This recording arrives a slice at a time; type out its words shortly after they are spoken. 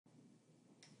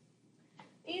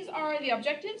are the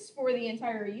objectives for the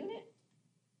entire unit.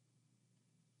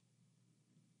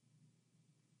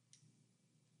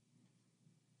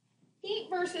 Heat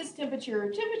versus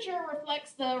temperature. Temperature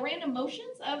reflects the random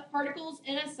motions of particles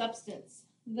in a substance.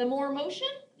 The more motion,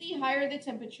 the higher the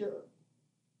temperature.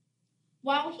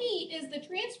 While heat is the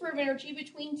transfer of energy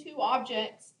between two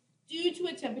objects due to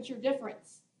a temperature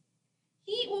difference.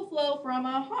 Heat will flow from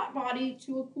a hot body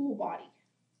to a cool body.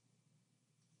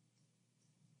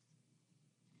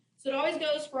 So it always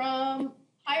goes from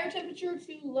higher temperature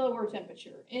to lower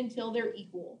temperature until they're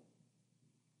equal.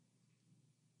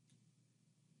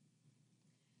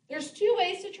 There's two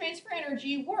ways to transfer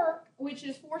energy: work, which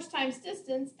is force times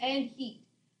distance, and heat.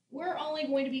 We're only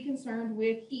going to be concerned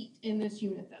with heat in this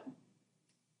unit though.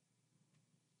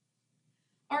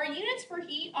 Our units for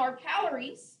heat are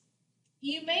calories.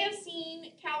 You may have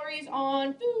seen calories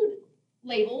on food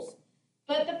labels,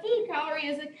 but the food calorie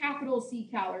is a capital C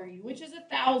calorie, which is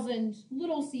 1,000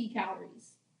 little c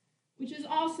calories, which is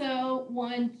also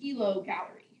 1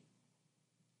 kilocalorie.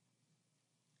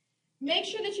 Make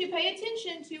sure that you pay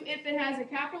attention to if it has a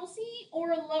capital C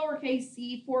or a lowercase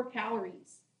c for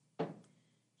calories.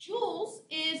 Joules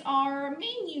is our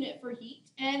main unit for heat,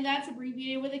 and that's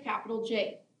abbreviated with a capital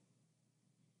J.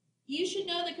 You should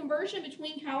know the conversion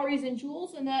between calories and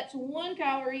joules, and that 1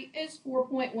 calorie is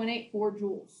 4.184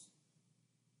 joules.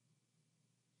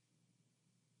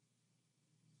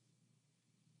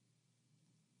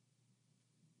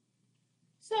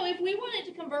 So if we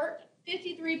wanted to convert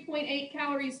 53.8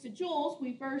 calories to joules,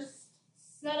 we first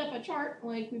set up a chart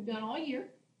like we've done all year.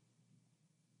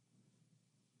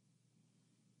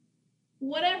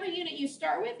 Whatever unit you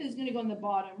start with is going to go on the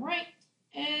bottom right,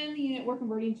 and the unit we're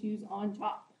converting to is on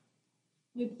top.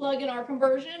 We plug in our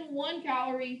conversion. 1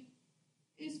 calorie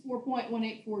is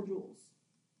 4.184 joules.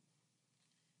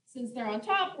 Since they're on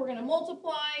top, we're going to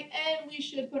multiply, and we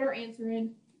should put our answer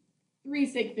in 3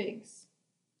 sig figs.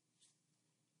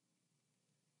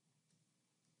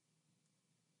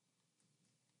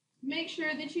 Make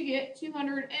sure that you get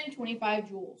 225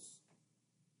 joules.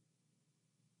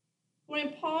 I'm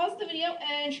going to pause the video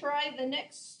and try the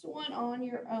next one on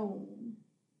your own.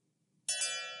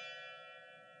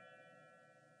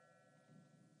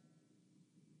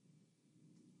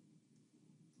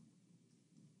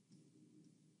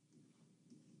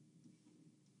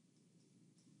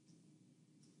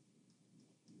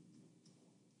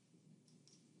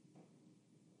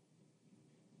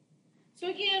 So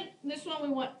again, this one we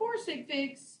want 4 sig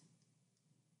figs.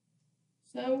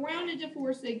 So rounded to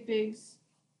 4 sig figs.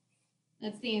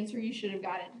 That's the answer you should have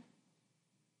gotten.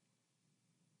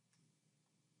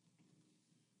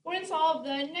 Go ahead and solve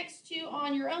the next two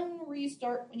on your own.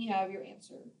 Restart when you have your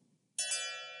answer.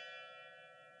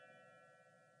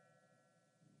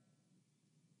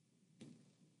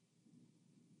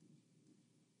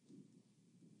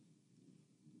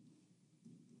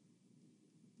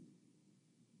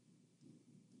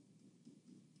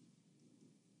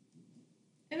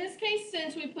 In this case,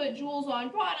 since we put joules on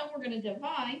bottom, we're going to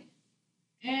divide.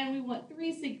 And we want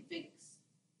 3 sig figs.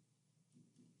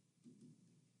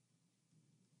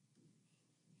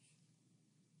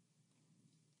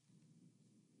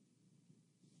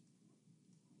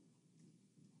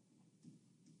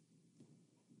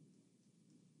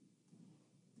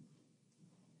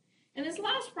 In this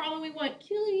last problem, we want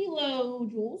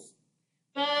kilojoules.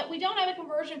 But we don't have a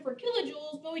conversion for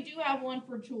kilojoules, but we do have one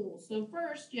for joules. So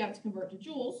first, you have to convert to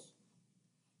joules.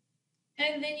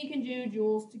 And then you can do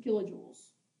joules to kilojoules.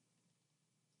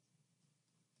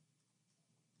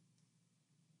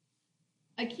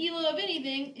 A kilo of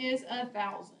anything is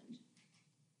 1,000.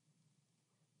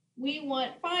 We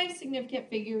want 5 significant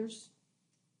figures.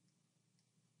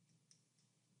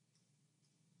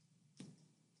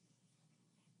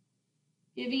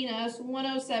 Giving us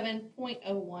 107.01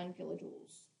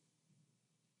 kilojoules.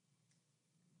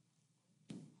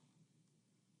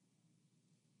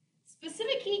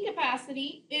 Specific heat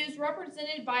capacity is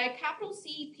represented by a capital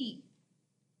CP.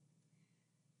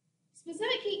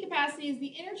 Specific heat capacity is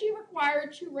the energy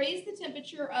required to raise the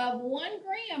temperature of 1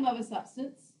 gram of a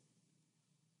substance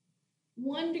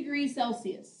 1 degree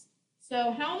Celsius.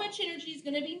 So how much energy is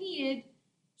going to be needed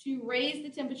to raise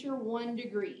the temperature 1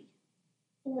 degree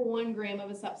for 1 gram of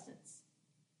a substance?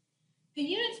 The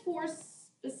units for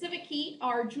specific heat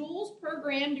are joules per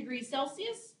gram degree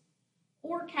Celsius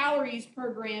or calories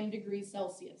per gram degree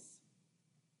Celsius.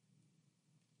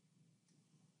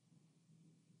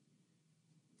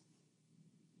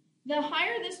 The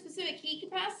higher the specific heat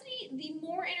capacity, the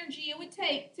more energy it would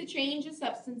take to change a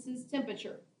substance's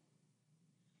temperature.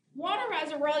 Water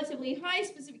has a relatively high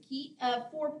specific heat of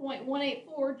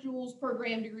 4.184 joules per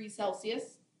gram degree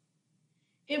Celsius,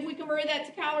 If we convert that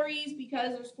to calories,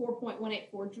 because there's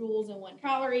 4.184 joules in 1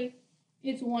 calorie,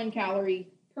 it's 1 calorie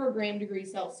per gram degree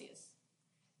Celsius.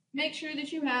 Make sure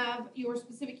that you have your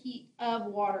specific heat of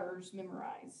waters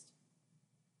memorized.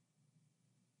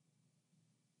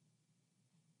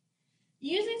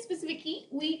 Using specific heat,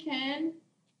 we can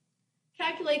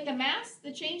calculate the mass,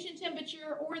 the change in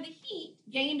temperature, or the heat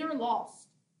gained or lost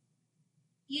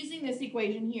using this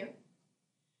equation here.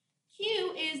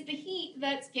 Q is the heat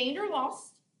that's gained or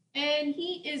lost, and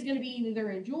heat is going to be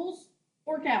either in joules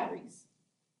or calories.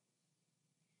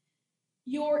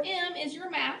 Your M is your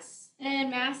mass,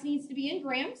 and mass needs to be in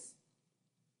grams.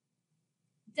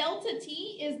 Delta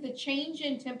T is the change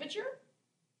in temperature,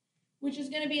 which is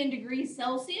going to be in degrees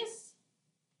Celsius.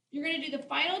 You're going to do the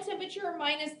final temperature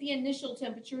minus the initial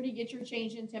temperature to get your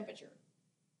change in temperature.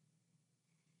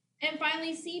 And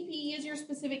finally, CP is your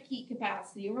specific heat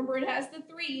capacity. Remember, it has the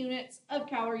 3 units of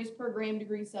calories per gram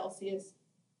degree Celsius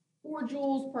or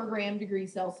joules per gram degree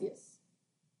Celsius.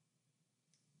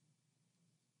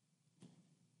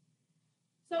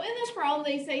 So in this problem,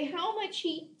 they say how much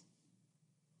heat.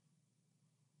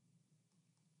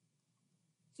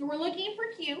 So we're looking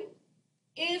for Q.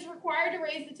 Is required to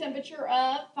raise the temperature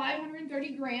of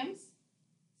 530 grams,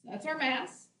 so that's our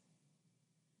mass,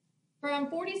 from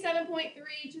 47.3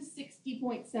 to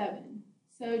 60.7.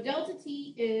 So delta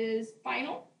T is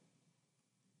final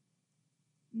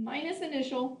minus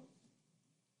initial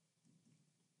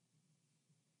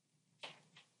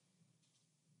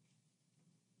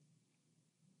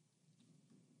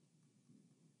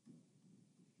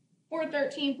or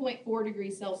 13.4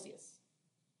 degrees Celsius.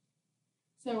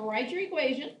 So write your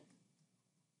equation.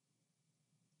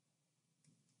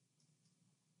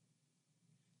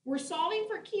 We're solving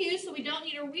for Q, so we don't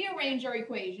need to rearrange our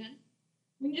equation.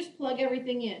 We can just plug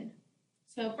everything in.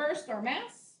 So first, our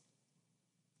mass.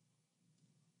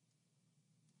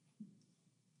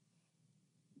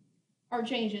 Our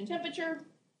change in temperature.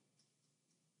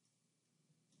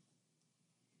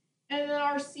 And then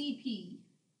our CP.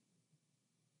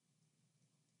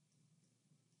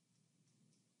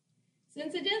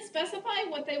 Since it didn't specify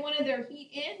what they wanted their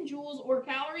heat in, joules or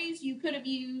calories, you could have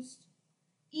used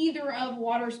either of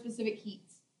water-specific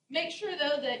heats. Make sure,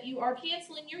 though, that you are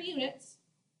canceling your units.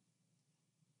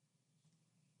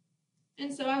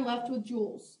 And so I'm left with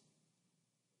joules.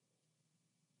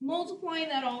 Multiplying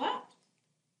that all out,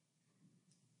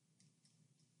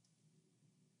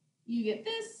 you get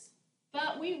this,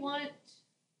 but we want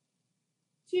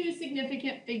 2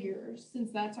 significant figures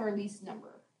since that's our least number.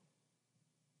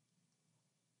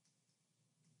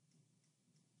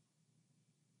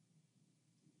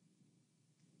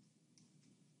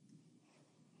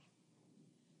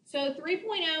 So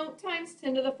 3.0 times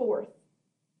 10 to the 4th.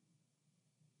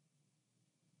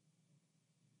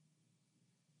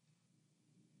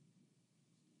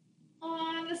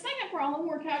 On the second problem,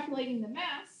 we're calculating the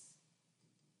mass.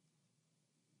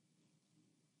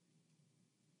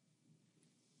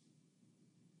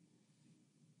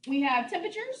 We have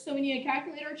temperatures, so we need to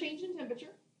calculate our change in temperature.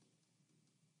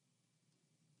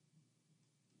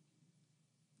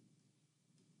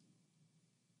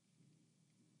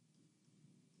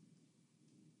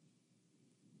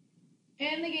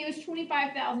 And they gave us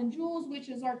 25,000 joules, which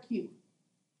is our Q.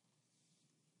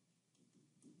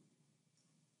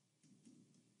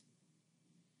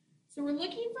 So we're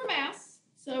looking for mass.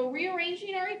 So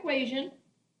rearranging our equation,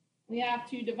 we have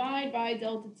to divide by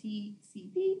delta T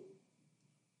CP.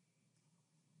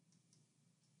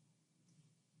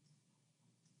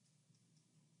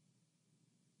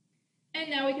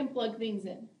 And now we can plug things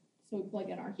in. So we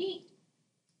plug in our heat.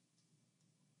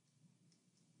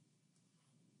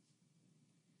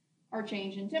 Our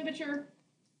change in temperature,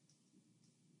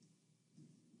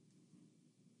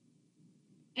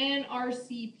 and our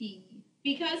CP.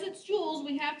 Because it's joules,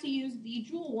 we have to use the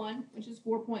joule one, which is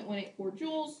 4.184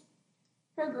 joules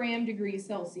per gram degree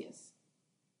Celsius.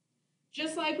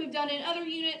 Just like we've done in other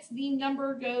units, the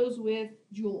number goes with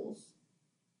joules.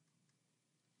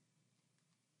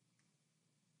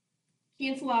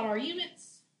 Cancel out our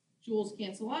units, joules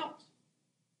cancel out,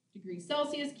 degrees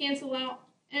Celsius cancel out,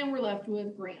 and we're left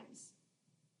with grams.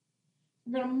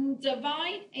 We're going to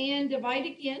divide and divide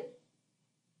again.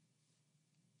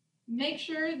 Make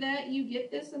sure that you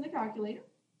get this in the calculator.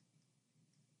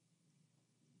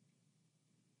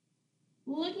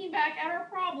 Looking back at our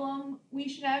problem, we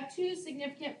should have 2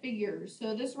 significant figures.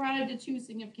 So this rounded to 2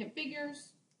 significant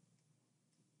figures.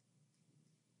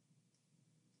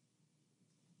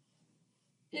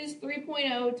 Is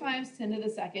 3.0 times 10 to the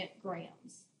 2nd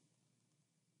grams.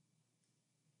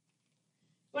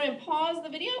 Go ahead and pause the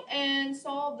video and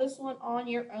solve this one on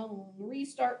your own.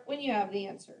 Restart when you have the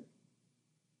answer.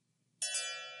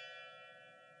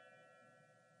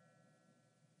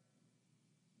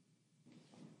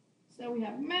 So we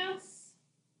have mass,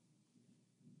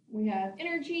 we have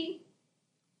energy,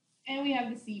 and we have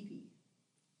the CP.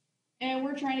 And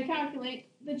we're trying to calculate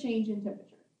the change in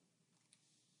temperature.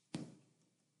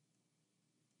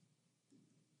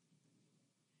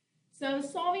 So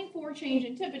solving for change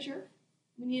in temperature,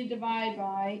 we need to divide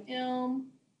by mCP.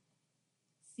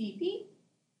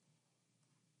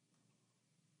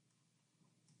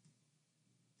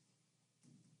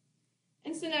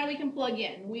 And so now we can plug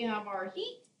in. We have our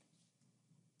heat,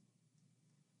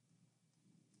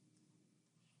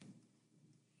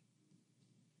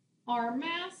 our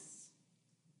mass,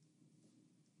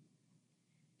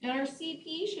 and our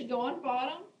CP should go on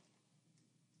bottom.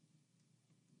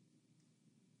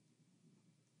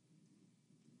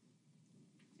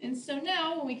 And so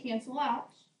now when we cancel out,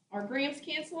 our grams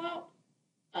cancel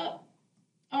out,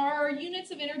 our units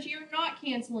of energy are not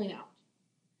canceling out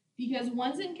because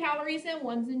one's in calories and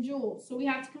one's in joules. So we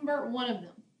have to convert one of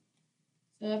them.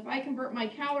 So if I convert my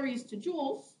calories to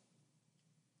joules,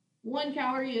 1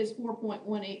 calorie is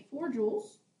 4.184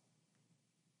 joules.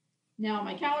 Now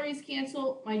my calories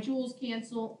cancel, my joules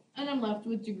cancel, and I'm left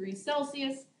with degrees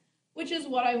Celsius, which is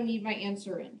what I need my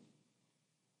answer in.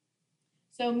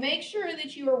 So make sure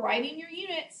that you are writing your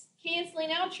units,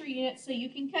 canceling out your units so you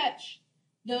can catch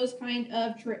those kind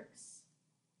of tricks.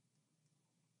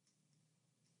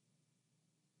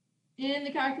 In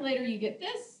the calculator you get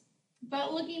this,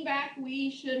 but looking back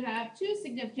we should have 2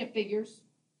 significant figures,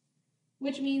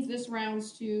 which means this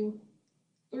rounds to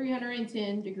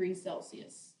 310 degrees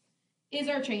Celsius is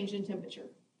our change in temperature.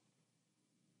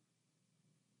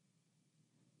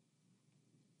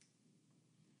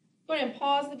 Go ahead and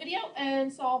pause the video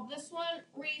and solve this one.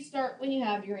 Restart when you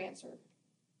have your answer.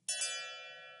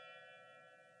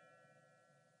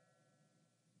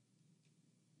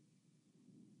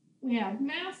 We have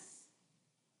mass,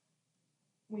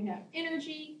 we have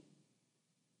energy,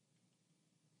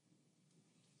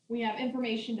 we have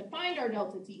information to find our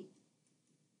delta T.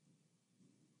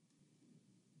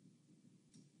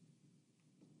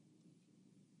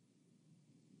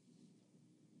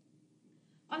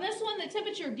 On this one, the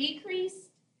temperature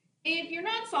decreased. If you're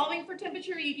not solving for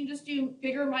temperature, you can just do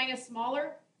bigger minus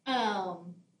smaller,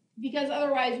 because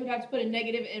otherwise we'd have to put a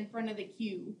negative in front of the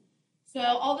Q. So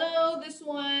although this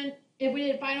one, if we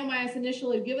did final minus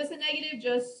initial, it would give us a negative,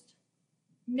 just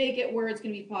make it where it's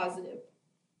going to be positive.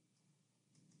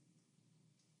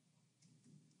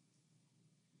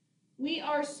 We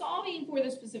are solving for the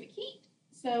specific heat,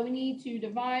 so we need to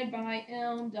divide by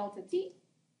M delta T.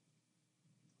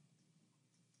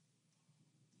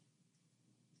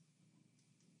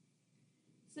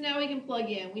 So now we can plug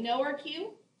in. We know our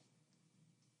Q.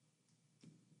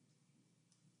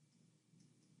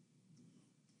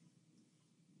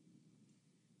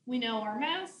 We know our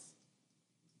mass.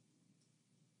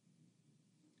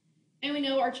 And we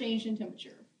know our change in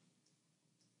temperature.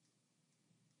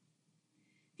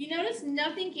 If you notice,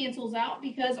 nothing cancels out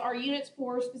because our units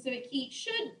for specific heat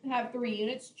should have 3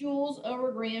 units, joules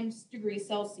over grams degrees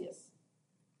Celsius.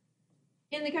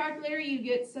 In the calculator, you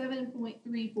get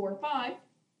 7.345.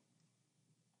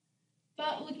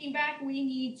 But looking back, we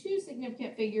need 2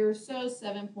 significant figures, so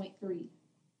 7.3.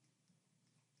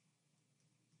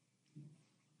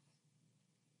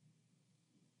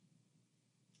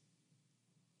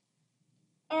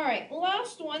 All right,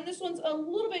 last one. This one's a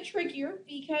little bit trickier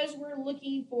because we're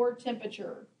looking for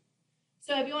temperature.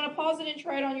 So if you want to pause it and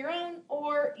try it on your own,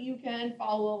 or you can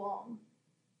follow along.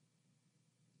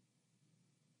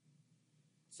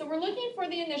 So we're looking for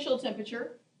the initial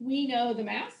temperature. We know the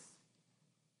mass.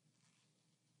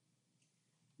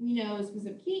 We know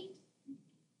specific heat,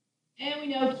 and we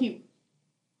know Q.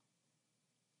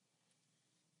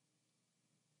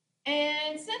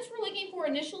 And since we're looking for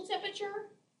initial temperature,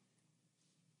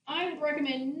 I would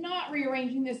recommend not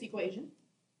rearranging this equation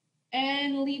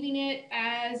and leaving it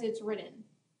as it's written.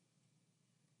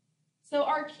 So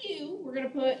our Q, we're going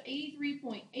to put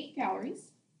 83.8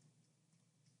 calories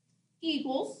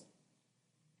equals,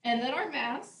 and then our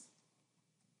mass,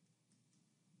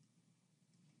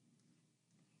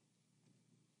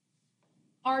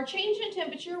 our change in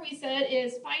temperature, we said,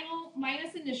 is final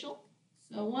minus initial,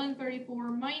 so 134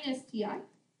 minus Ti.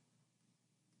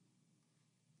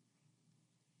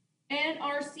 And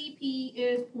our CP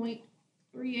is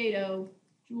 0.380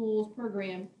 joules per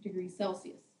gram degrees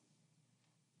Celsius.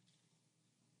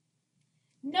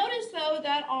 Notice, though,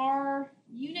 that our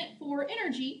unit for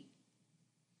energy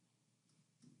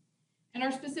and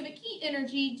our specific heat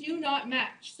energy do not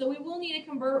match. So we will need to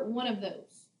convert one of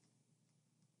those.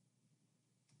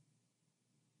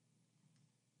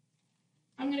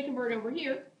 I'm going to convert over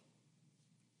here.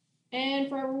 And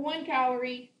for every 1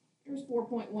 calorie, there's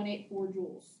 4.184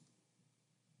 joules.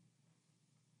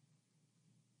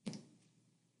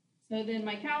 So then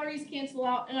my calories cancel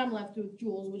out, and I'm left with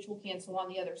joules, which will cancel on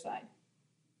the other side.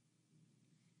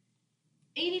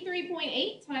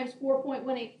 83.8 times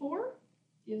 4.184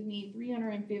 gives me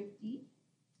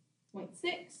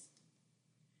 350.6.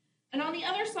 And on the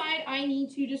other side, I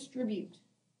need to distribute.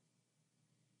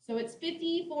 So it's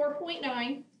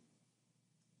 54.9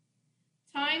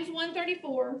 times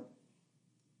 134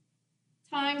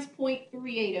 times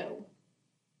 0.380.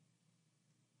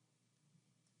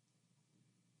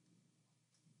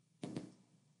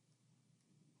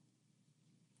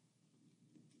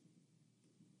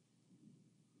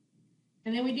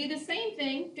 And then we do the same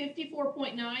thing,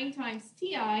 54.9 times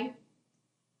TI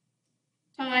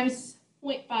times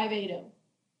 0.580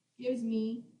 gives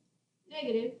me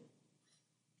negative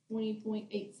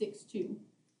 20.862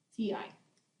 TI.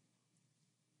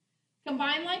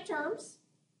 Combine like terms.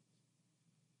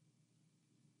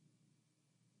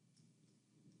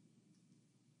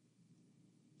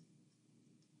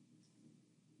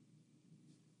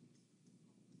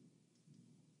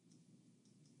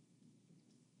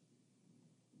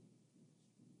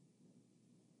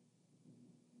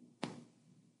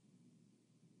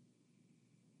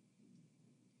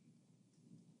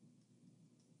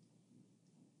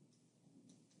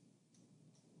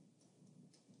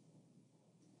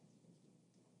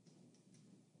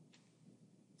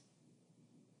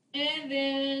 And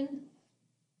then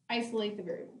isolate the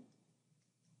variable.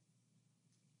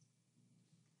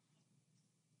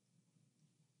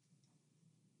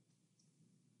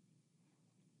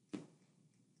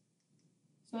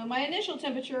 So my initial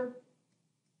temperature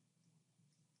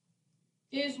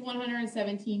is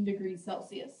 117 degrees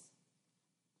Celsius.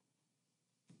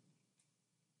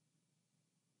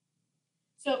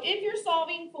 So if you're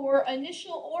solving for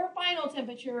initial or final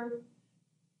temperature,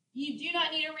 you do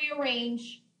not need to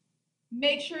rearrange.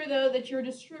 Make sure, though, that you're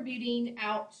distributing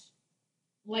out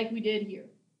like we did here.